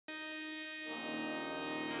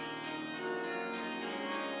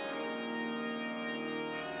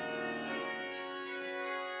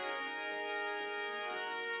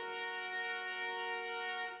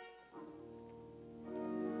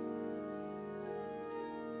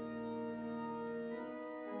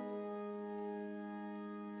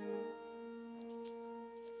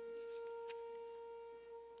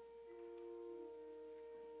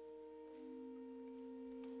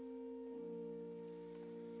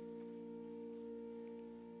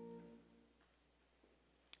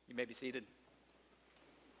You may be seated.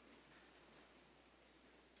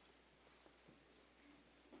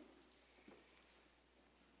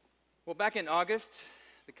 Well, back in August,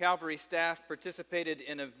 the Calvary staff participated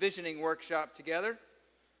in a visioning workshop together.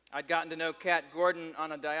 I'd gotten to know Kat Gordon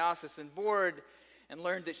on a diocesan board and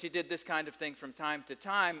learned that she did this kind of thing from time to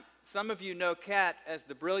time. Some of you know Kat as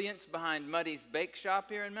the brilliance behind Muddy's Bake Shop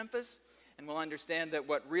here in Memphis, and will understand that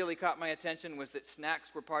what really caught my attention was that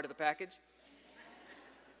snacks were part of the package.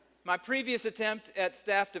 My previous attempt at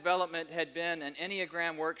staff development had been an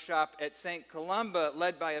Enneagram workshop at St. Columba,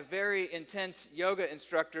 led by a very intense yoga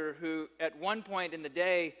instructor who, at one point in the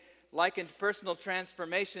day, likened personal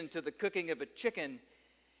transformation to the cooking of a chicken.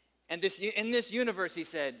 And in this universe, he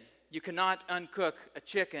said, you cannot uncook a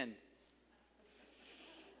chicken.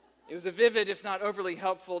 It was a vivid, if not overly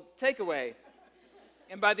helpful, takeaway.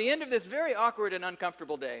 And by the end of this very awkward and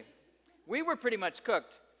uncomfortable day, we were pretty much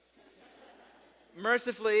cooked.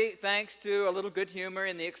 Mercifully, thanks to a little good humor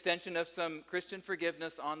and the extension of some Christian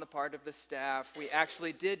forgiveness on the part of the staff, we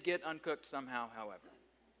actually did get uncooked somehow, however.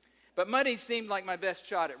 But Muddy seemed like my best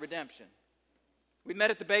shot at redemption. We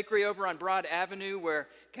met at the bakery over on Broad Avenue where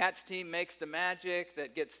Kat's team makes the magic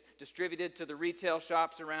that gets distributed to the retail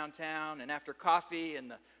shops around town. And after coffee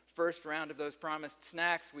and the first round of those promised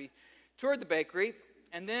snacks, we toured the bakery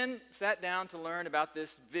and then sat down to learn about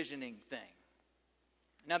this visioning thing.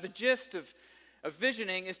 Now, the gist of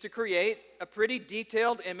visioning is to create a pretty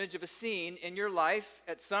detailed image of a scene in your life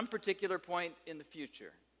at some particular point in the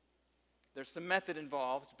future. There's some method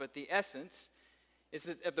involved, but the essence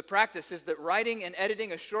of the practice is that writing and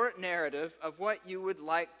editing a short narrative of what you would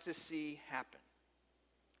like to see happen.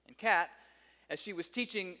 And Kat, as she was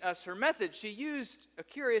teaching us her method, she used a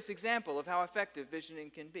curious example of how effective visioning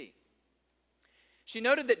can be. She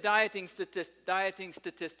noted that dieting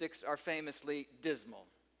statistics are famously dismal.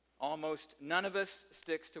 Almost none of us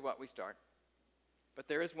sticks to what we start. But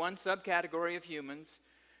there is one subcategory of humans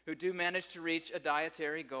who do manage to reach a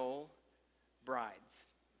dietary goal: brides.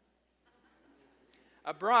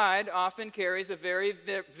 A bride often carries a very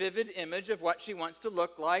vivid image of what she wants to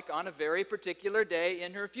look like on a very particular day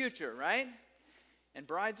in her future, right? And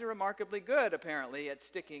brides are remarkably good, apparently, at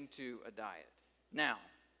sticking to a diet. Now,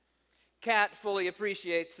 Kat fully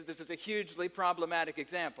appreciates that this is a hugely problematic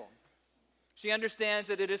example. She understands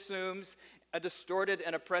that it assumes a distorted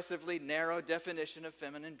and oppressively narrow definition of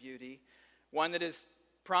feminine beauty, one that is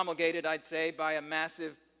promulgated, I'd say, by a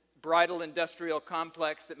massive bridal industrial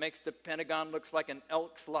complex that makes the Pentagon looks like an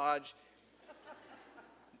Elks Lodge.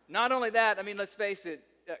 Not only that, I mean, let's face it,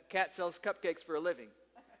 Kat sells cupcakes for a living.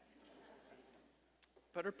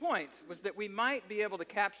 But her point was that we might be able to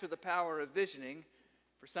capture the power of visioning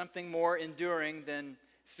for something more enduring than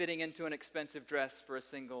fitting into an expensive dress for a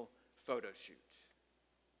single photo shoot.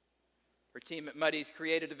 Her team at Muddy's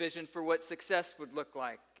created a vision for what success would look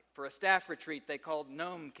like for a staff retreat they called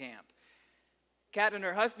Gnome Camp. Kat and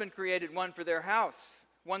her husband created one for their house,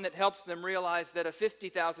 one that helps them realize that a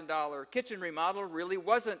 $50,000 kitchen remodel really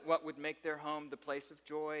wasn't what would make their home the place of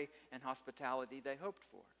joy and hospitality they hoped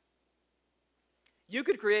for. You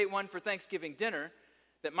could create one for Thanksgiving dinner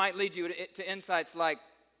that might lead you to insights like,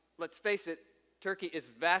 let's face it, turkey is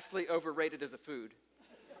vastly overrated as a food.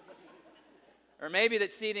 Or maybe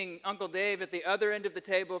that seating Uncle Dave at the other end of the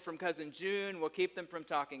table from Cousin June will keep them from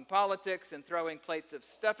talking politics and throwing plates of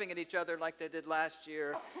stuffing at each other like they did last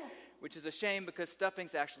year, which is a shame because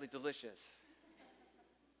stuffing's actually delicious.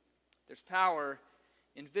 There's power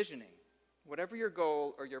in visioning, whatever your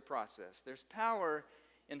goal or your process. There's power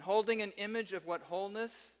in holding an image of what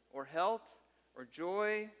wholeness or health or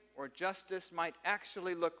joy or justice might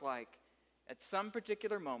actually look like at some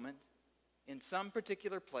particular moment, in some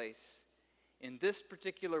particular place, in this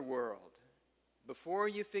particular world, before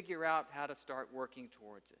you figure out how to start working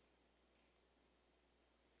towards it.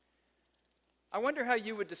 I wonder how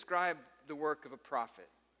you would describe the work of a prophet.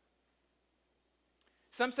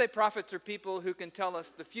 Some say prophets are people who can tell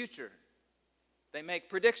us the future. They make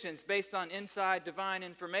predictions based on inside divine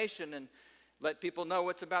information and let people know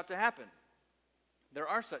what's about to happen. There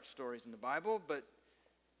are such stories in the Bible, but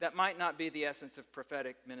that might not be the essence of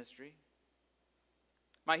prophetic ministry.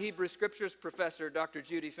 My Hebrew Scriptures professor, Dr.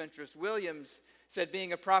 Judy Fentress Williams, said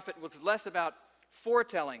being a prophet was less about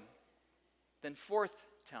foretelling than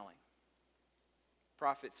forthtelling.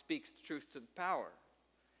 Prophet speaks truth to power,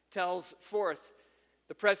 tells forth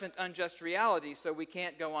the present unjust reality so we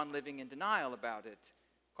can't go on living in denial about it,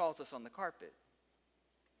 calls us on the carpet.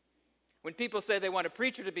 When people say they want a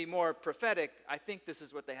preacher to be more prophetic, I think this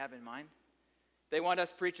is what they have in mind. They want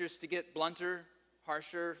us preachers to get blunter,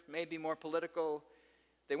 harsher, maybe more political.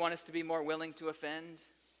 They want us to be more willing to offend.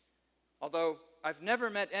 Although I've never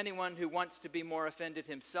met anyone who wants to be more offended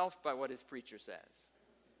himself by what his preacher says.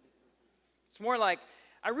 It's more like,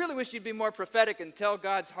 I really wish you'd be more prophetic and tell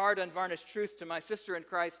God's hard, unvarnished truth to my sister in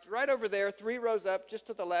Christ right over there, 3 rows up, just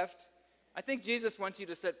to the left. I think Jesus wants you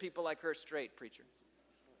to set people like her straight, preacher.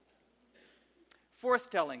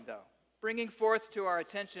 Forth-telling, though, bringing forth to our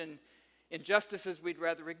attention injustices we'd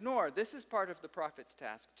rather ignore. This is part of the prophet's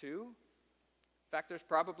task, too. In fact, there's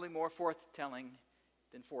probably more forth-telling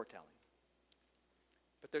than foretelling.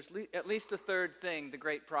 But there's at least a third thing the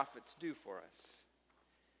great prophets do for us.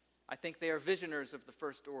 I think they are visioners of the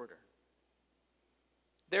first order.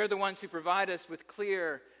 They're the ones who provide us with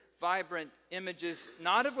clear, vibrant images,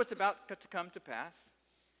 not of what's about to come to pass,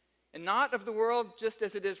 and not of the world just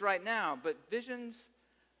as it is right now, but visions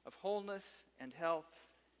of wholeness and health,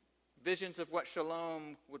 visions of what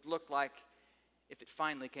shalom would look like if it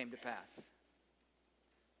finally came to pass.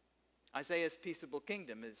 Isaiah's peaceable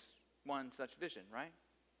kingdom is one such vision, right?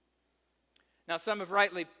 Now, some have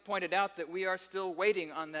rightly pointed out that we are still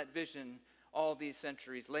waiting on that vision all these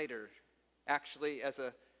centuries later. Actually, as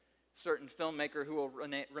a certain filmmaker who will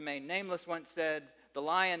remain nameless once said, the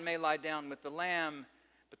lion may lie down with the lamb,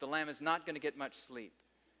 but the lamb is not going to get much sleep.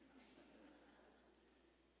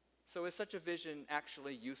 So is such a vision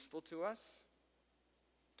actually useful to us?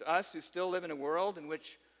 To us who still live in a world in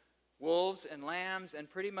which wolves and lambs and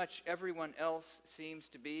pretty much everyone else seems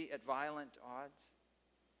to be at violent odds?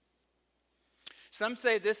 Some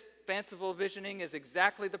say this fanciful visioning is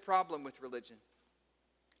exactly the problem with religion.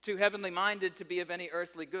 Too heavenly minded to be of any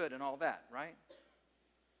earthly good and all that, right?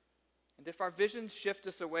 And if our visions shift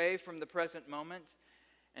us away from the present moment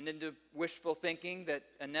and into wishful thinking that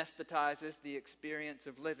anesthetizes the experience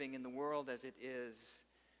of living in the world as it is,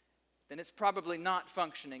 then it's probably not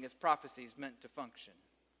functioning as prophecy is meant to function.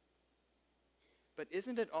 But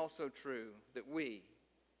isn't it also true that we,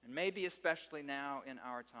 and maybe especially now in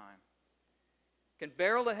our time, can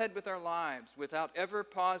barrel ahead with our lives without ever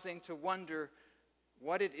pausing to wonder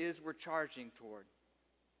what it is we're charging toward?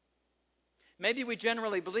 Maybe we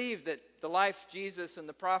generally believe that the life Jesus and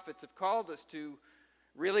the prophets have called us to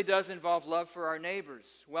really does involve love for our neighbors,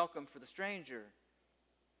 welcome for the stranger.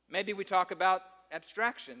 Maybe we talk about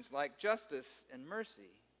abstractions like justice and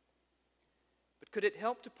mercy. But could it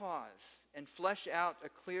help to pause and flesh out a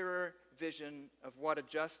clearer vision of what a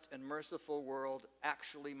just and merciful world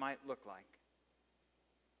actually might look like?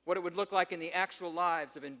 What it would look like in the actual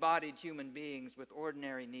lives of embodied human beings with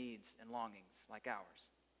ordinary needs and longings like ours.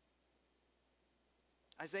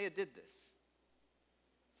 Isaiah did this.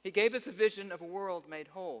 He gave us a vision of a world made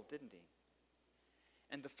whole, didn't he?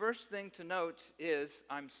 And the first thing to note is,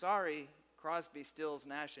 I'm sorry, Crosby, Stills,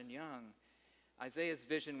 Nash, and Young, Isaiah's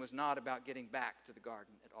vision was not about getting back to the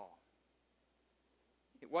garden at all.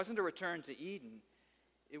 It wasn't a return to Eden.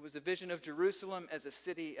 It was a vision of Jerusalem as a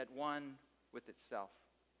city at one with itself.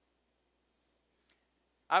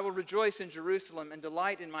 I will rejoice in Jerusalem and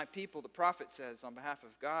delight in my people, the prophet says on behalf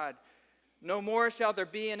of God. No more shall there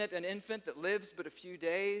be in it an infant that lives but a few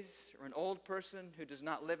days, or an old person who does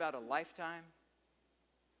not live out a lifetime.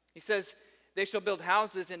 He says, they shall build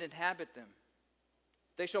houses and inhabit them.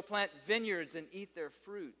 They shall plant vineyards and eat their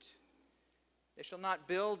fruit. They shall not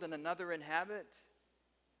build and another inhabit.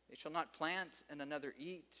 They shall not plant and another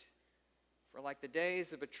eat. For like the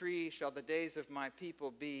days of a tree shall the days of my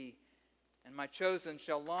people be, and my chosen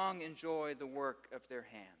shall long enjoy the work of their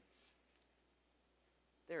hands.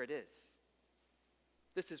 There it is.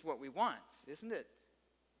 This is what we want, isn't it?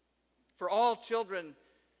 For all children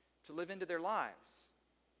to live into their lives.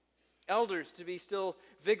 Elders to be still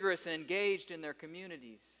vigorous and engaged in their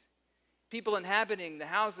communities. People inhabiting the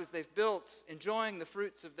houses they've built, enjoying the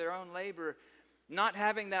fruits of their own labor, not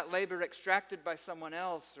having that labor extracted by someone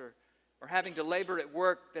else or having to labor at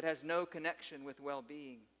work that has no connection with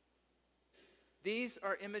well-being. These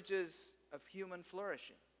are images of human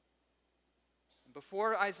flourishing.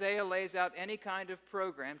 Before Isaiah lays out any kind of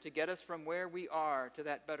program to get us from where we are to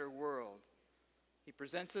that better world, he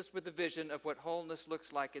presents us with a vision of what wholeness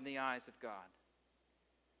looks like in the eyes of God.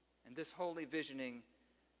 And this holy visioning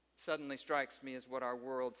suddenly strikes me as what our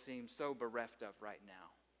world seems so bereft of right now.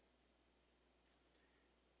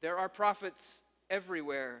 There are prophets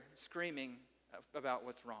everywhere screaming about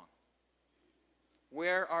what's wrong.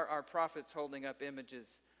 Where are our prophets holding up images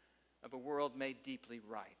of a world made deeply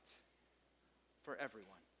right for everyone?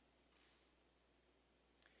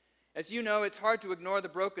 As you know, it's hard to ignore the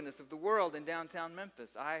brokenness of the world in downtown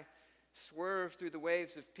Memphis. I swerve through the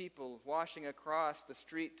waves of people washing across the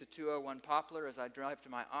street to 201 Poplar as I drive to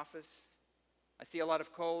my office. I see a lot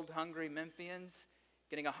of cold, hungry Memphians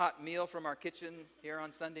getting a hot meal from our kitchen here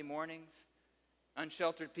on Sunday mornings.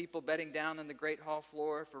 Unsheltered people bedding down on the great hall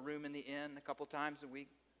floor for room in the inn a couple times a week.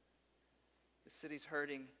 The city's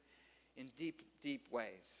hurting in deep, deep ways.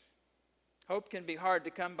 Hope can be hard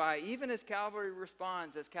to come by, even as Calvary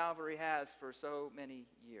responds, as Calvary has for so many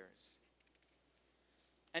years.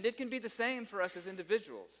 And it can be the same for us as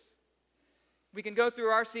individuals. We can go through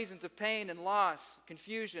our seasons of pain and loss,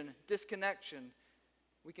 confusion, disconnection.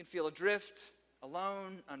 We can feel adrift,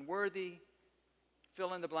 alone, unworthy.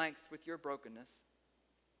 Fill in the blanks with your brokenness.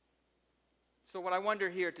 So what I wonder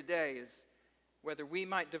here today is whether we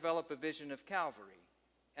might develop a vision of Calvary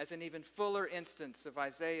as an even fuller instance of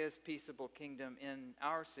Isaiah's peaceable kingdom in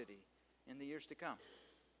our city in the years to come.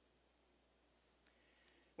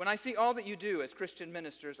 When I see all that you do as Christian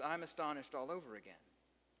ministers, I'm astonished all over again.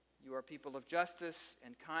 You are people of justice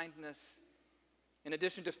and kindness. In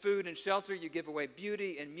addition to food and shelter, you give away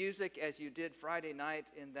beauty and music, as you did Friday night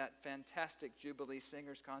in that fantastic Jubilee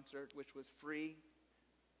Singers concert, which was free.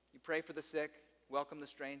 You pray for the sick, welcome the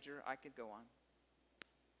stranger. I could go on.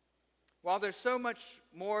 While there's so much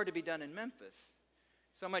more to be done in Memphis,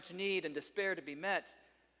 so much need and despair to be met,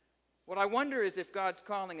 what I wonder is if God's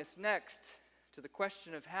calling us next to the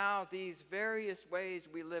question of how these various ways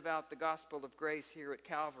we live out the gospel of grace here at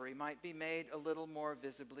Calvary might be made a little more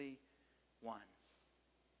visibly one.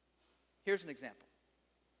 Here's an example.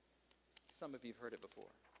 Some of you have heard it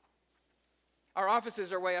before. Our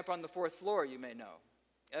offices are way up on the 4th floor, you may know.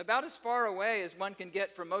 About as far away as one can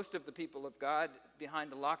get from most of the people of God,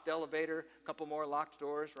 behind a locked elevator, a couple more locked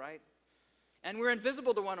doors, right? And we're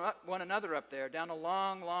invisible to one another up there, down a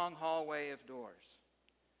long, long hallway of doors.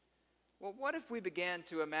 Well, what if we began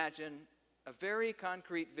to imagine a very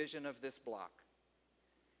concrete vision of this block,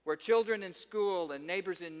 where children in school and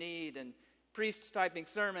neighbors in need and priests typing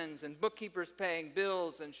sermons and bookkeepers paying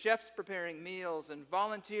bills and chefs preparing meals and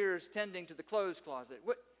volunteers tending to the clothes closet?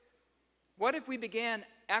 What if we began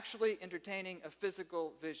actually entertaining a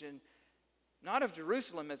physical vision, not of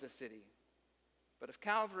Jerusalem as a city, but of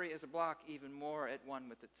Calvary as a block even more at one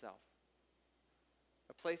with itself?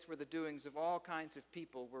 A place where the doings of all kinds of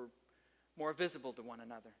people were more visible to one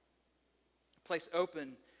another. A place open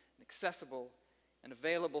and accessible and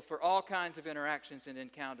available for all kinds of interactions and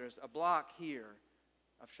encounters. A block here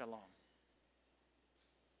of shalom.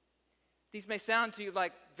 These may sound to you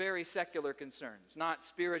like very secular concerns, not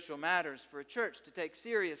spiritual matters for a church to take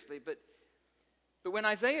seriously, but when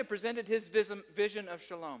Isaiah presented his vision of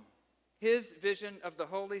shalom, his vision of the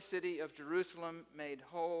holy city of Jerusalem made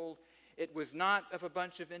whole, it was not of a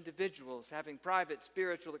bunch of individuals having private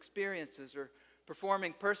spiritual experiences or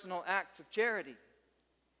performing personal acts of charity.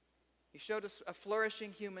 He showed us a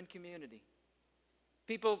flourishing human community.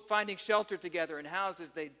 People finding shelter together in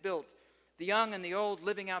houses they'd built. The young and the old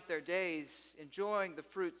living out their days, enjoying the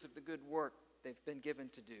fruits of the good work they've been given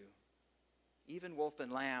to do. Even wolf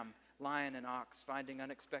and lamb, lion and ox, finding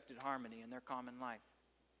unexpected harmony in their common life.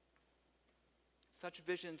 Such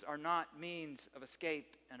visions are not means of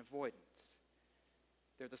escape and avoidance.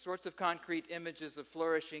 They're the sorts of concrete images of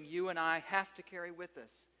flourishing you and I have to carry with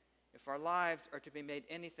us if our lives are to be made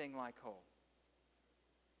anything like whole.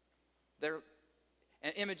 They're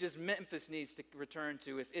images Memphis needs to return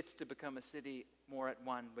to if it's to become a city more at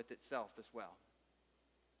one with itself as well.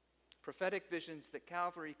 Prophetic visions that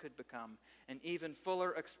Calvary could become an even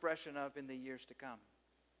fuller expression of in the years to come,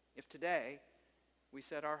 if today we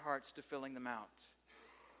set our hearts to filling them out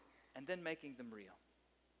and then making them real.